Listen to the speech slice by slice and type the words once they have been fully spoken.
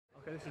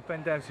This is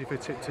Ben Doughty for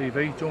Tip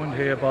TV, joined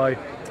here by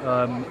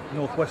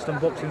Northwestern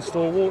boxing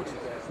stalwart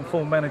and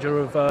former manager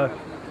of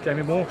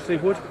Jamie Moore,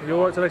 Steve Wood. Are you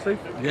all right today, Steve?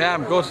 Yeah,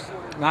 I'm good.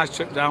 Nice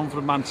trip down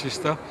from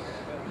Manchester.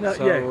 No,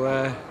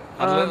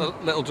 had a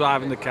little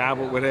drive in the car,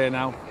 but we're here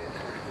now.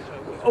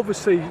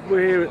 Obviously,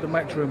 we're here at the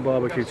Matchroom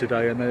Barbecue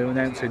today, and they're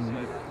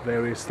announcing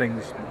various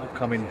things,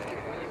 upcoming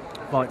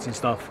fights and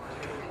stuff.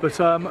 But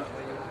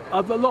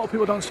a lot of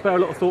people don't spare a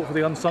lot of thought for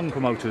the unsung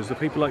promoters, the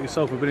people like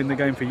yourself who've been in the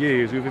game for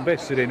years, who've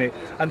invested in it,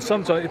 and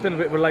sometimes it's been a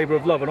bit of a labour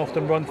of love and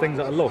often run things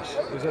at a loss.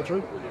 Is that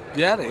true?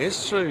 Yeah, it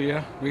is true,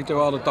 yeah. We do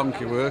all the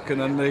donkey work,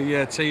 and then the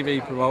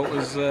TV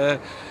promoters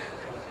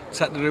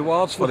set the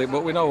rewards for it,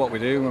 but we know what we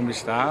do when we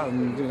start,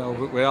 and you know,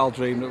 we all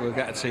dream that we'll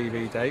get a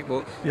TV date,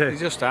 but it's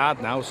just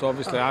hard now, so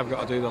obviously I've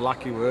got to do the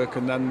lackey work,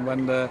 and then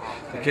when the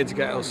kids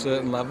get at a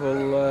certain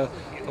level,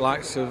 the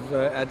likes of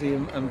Eddie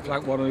and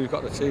Frank Warren, who've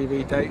got the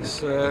TV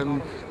dates,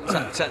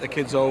 set the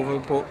kids over,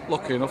 but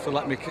lucky enough to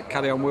let me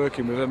carry on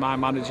working with them. I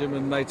manage them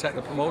and they take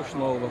the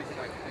promotion over.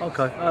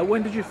 Okay,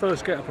 when did you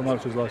first get a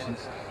promoter's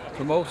licence?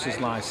 Promoter's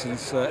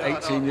licence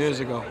 18 years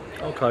ago.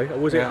 Okay,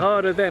 was it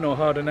harder then or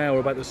harder now, or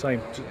about the same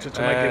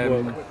to make it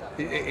work?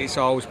 It's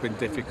always been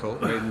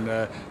difficult. I mean,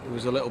 there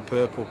was a little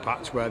purple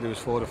patch where there was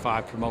 4 or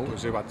 5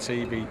 promoters who had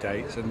TV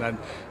dates, and then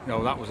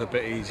that was a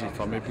bit easy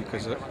for me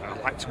because I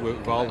like to work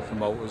with all the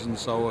promoters, and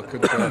so I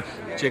could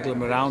jiggle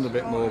them around a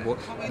bit more. But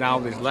now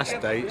there's less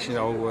dates,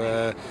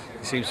 there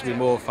seems to be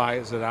more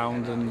fighters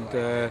around, and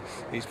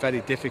it's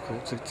very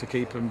difficult to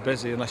keep them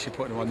busy unless you're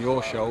putting them on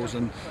your shows.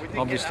 And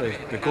obviously,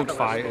 the good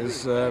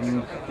fighters,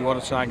 you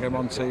want to try and get them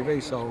on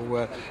TV.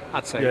 So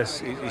I'd say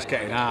it's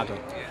getting harder.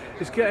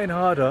 It's getting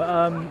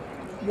harder.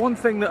 One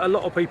thing that a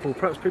lot of people,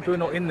 perhaps people who are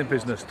not in the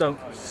business, don't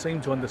seem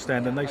to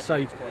understand, and they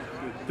say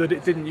that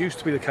it didn't used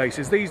to be the case,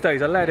 is these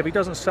days a lad, if he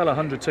doesn't sell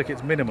 100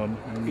 tickets minimum,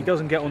 he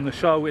doesn't get on the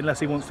show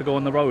unless he wants to go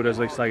on the road, as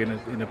they say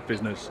in a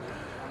business.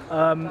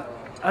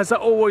 Has that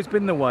always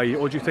been the way,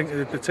 or do you think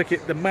that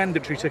the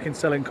mandatory ticket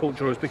selling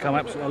culture has become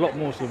a lot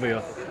more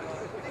severe?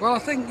 Well, I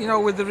think,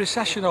 with the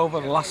recession over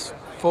the last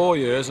 4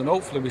 years, and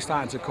hopefully we're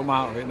starting to come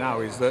out of it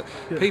now, is that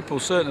people,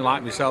 certainly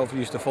like myself,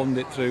 used to fund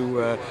it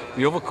through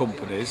the other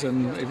companies,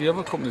 and if the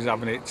other companies are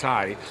having it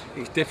tight,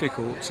 it's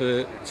difficult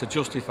to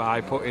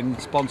justify putting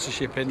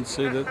sponsorship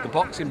into the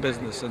boxing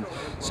business. And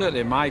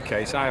certainly in my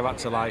case, I've had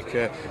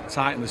to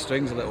tighten the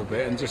strings a little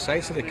bit and just say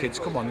to the kids,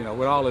 come on,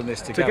 we're all in this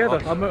together.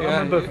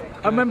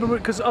 I remember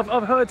because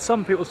I've heard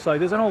some people say,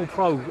 there's an old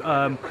pro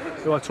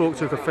who I talked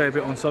to a fair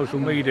bit on social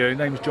media, his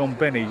name's John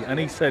Benny, and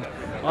he said,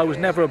 I was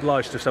never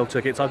obliged to sell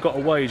tickets, I got a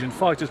wage, and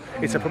fighters,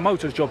 it's a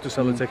promoter's job to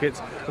sell the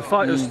tickets. The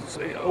fighters,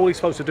 all he's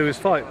supposed to do is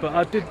fight. But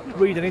I did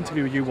read an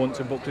interview with you once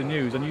in Boxing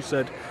News, and you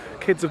said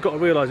kids have got to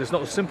realise it's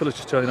not as simple as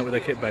just turning up with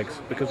their kit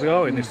bags, because we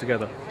are in this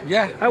together.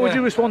 Yeah. How would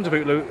you respond to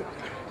people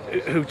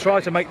who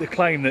try to make the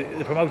claim that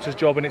the promoter's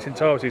job in its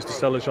entirety is to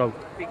sell the show?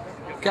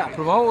 Get a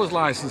promoter's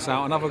licence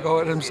out and have a go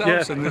at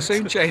themselves, and they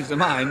soon change their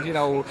mind.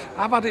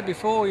 I've had it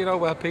before,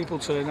 where people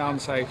turn around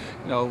and say,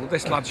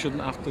 this lad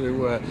shouldn't have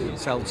to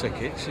sell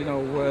tickets.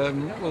 Well,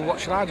 what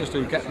should I just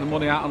do? Get the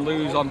money out and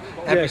lose on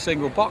every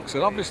single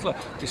boxer? Obviously,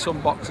 there's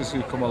some boxers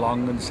who come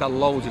along and sell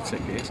loads of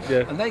tickets,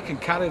 and they can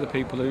carry the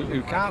people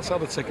who can't sell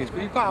the tickets.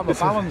 But you've got to have a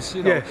balance,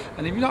 And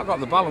if you've not got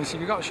the balance,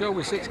 if you've got a show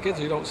with 6 kids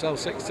who don't sell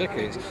 6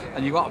 tickets,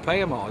 and you've got to pay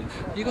them all,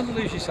 you're going to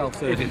lose yourself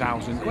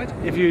 30,000 quid.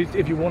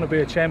 If you want to be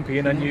a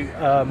champion and you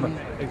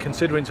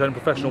considering turning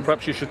professional,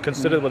 perhaps you should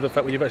consider the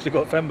fact that you've actually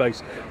got a fan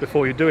base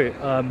before you do it.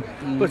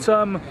 But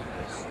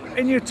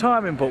in your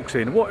time in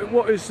boxing,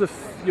 what is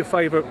your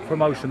favourite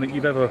promotion that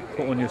you've ever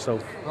put on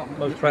yourself?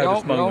 Most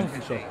proudest moment?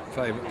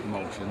 Favourite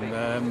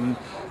promotion.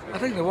 I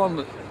think the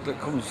one that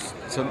comes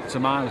to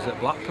mind was at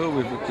Blackpool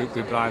with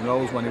Brian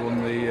Rose when he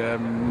won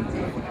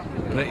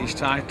the British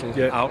title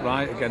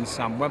outright against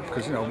Sam Webb,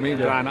 because me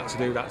and Brian had to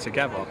do that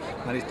together,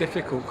 and it's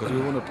difficult because we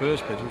won a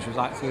purse bid which was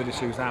like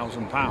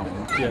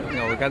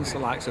 £32,000 against the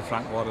likes of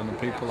Frank Warren and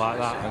people like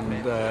that, and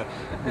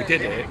we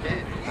did it.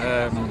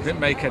 Didn't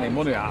make any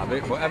money out of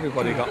it, but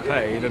everybody got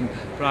paid, and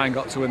Brian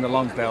got to win the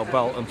Lonsdale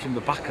belt, and from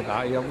the back of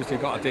that he obviously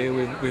got a deal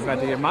with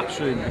Eddie and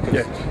Matchroom,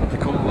 because they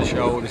come to the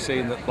show, they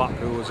seen that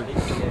Blackpool was a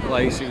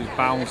place, it was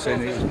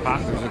bouncing, it was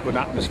packed, there was a good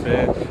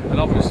atmosphere, and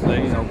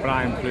obviously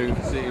Brian proved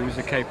that he was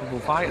a capable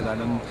fighter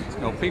then, and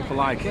people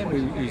like him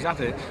who's had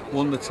it,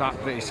 won the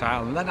British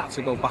title and then had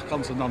to go back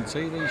onto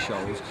non-TV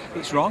shows.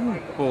 It's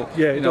wrong, but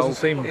it doesn't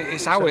seem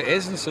it's how it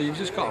is, and so you've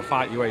just got to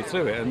fight your way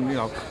through it. And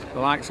the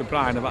likes of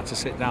Brian have had to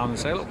sit down and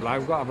say, look,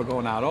 we've got to have a go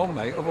on our own,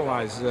 mate,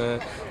 otherwise we're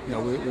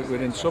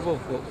in trouble.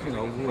 But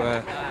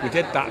we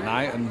did that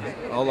night, and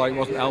although it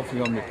wasn't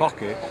healthy on my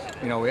pocket,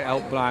 it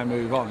helped Brian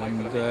move on,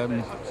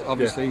 and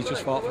obviously he's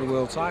just fought for the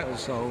world title,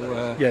 so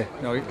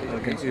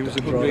it was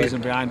a good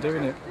reason behind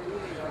doing it.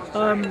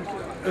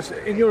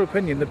 In your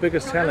opinion, the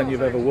biggest talent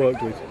you've ever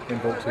worked with in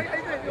boxing?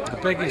 The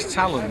biggest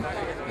talent?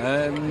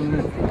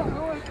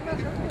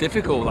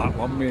 Difficult, that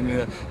one. I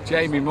mean,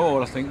 Jamie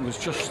Moore, I think, was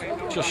just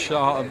just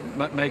short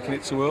of making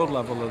it to world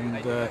level,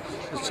 and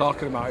was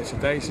talking about it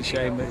today. It's a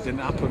shame that it didn't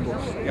happen, but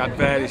he had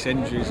various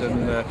injuries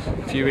and a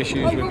few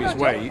issues with his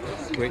weight,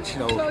 which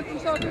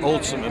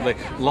ultimately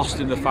lost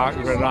him the fight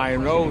with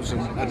Ryan Rhodes,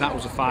 and that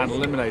was the final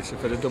eliminator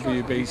for the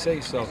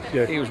WBC. So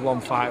he was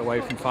one fight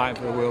away from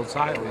fighting for the world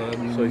title.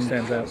 So he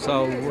stands out.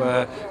 So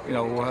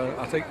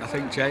I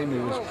think Jamie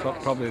was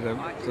probably the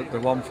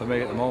one for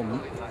me at the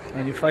moment.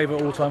 And your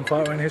favourite all-time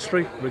fighter in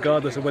history,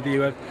 regardless of whether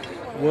you have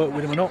worked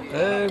with him or not?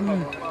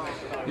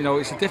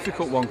 It's a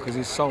difficult one because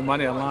there's so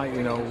many I like,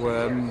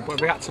 but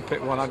if we had to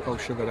pick one, I'd go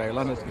Sugar Ray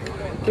Leonard.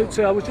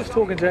 I was just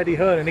talking to Eddie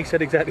Hearn and he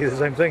said exactly the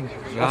same thing.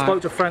 Right. I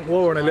spoke to Frank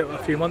Warren a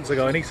few months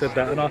ago and he said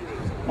that, and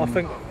I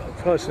think,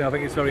 personally, I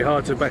think it's very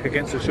hard to back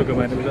against the Sugar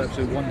Man. He was an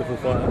absolutely wonderful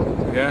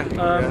fighter.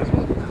 Yeah.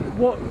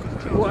 What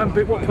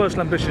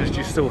personal ambitions do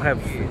you still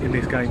have in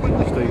this game,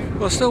 Steve?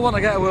 Well, I still want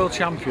to get a world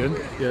champion.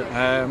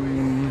 Yeah.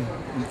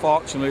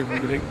 Unfortunately, we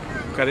didn't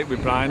get it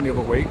with Brian the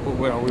other week, but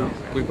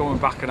we're going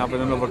back and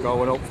having another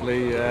go, and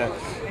hopefully,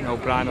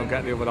 Brian will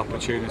get the other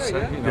opportunity.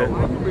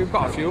 We've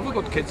got a few other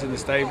good kids in the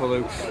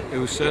stable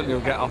who certainly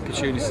will get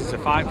opportunities to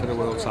fight for the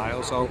world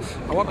title. So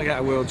I want to get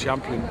a world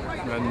champion,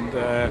 and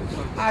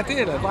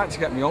I'd like to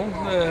get my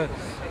own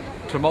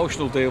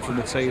promotional deal from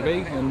the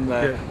TV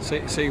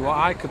and see what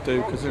I could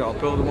do, because I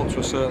build them up to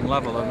a certain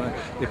level, and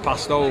they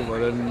passed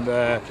over, and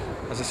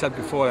as I said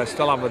before, I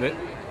still have an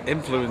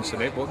influence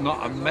in it, but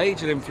not a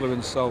major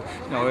influence. So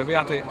if we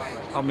had it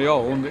on my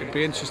own, it'd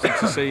be interesting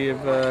to see if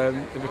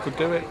we could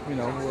do it.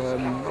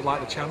 I'd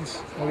like the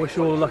chance. I wish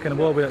you all the luck in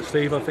the world with that,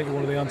 Steve. I think you're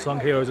one of the unsung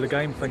heroes of the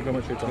game. Thank you very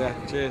much for your time.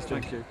 Yeah, cheers,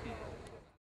 thank you.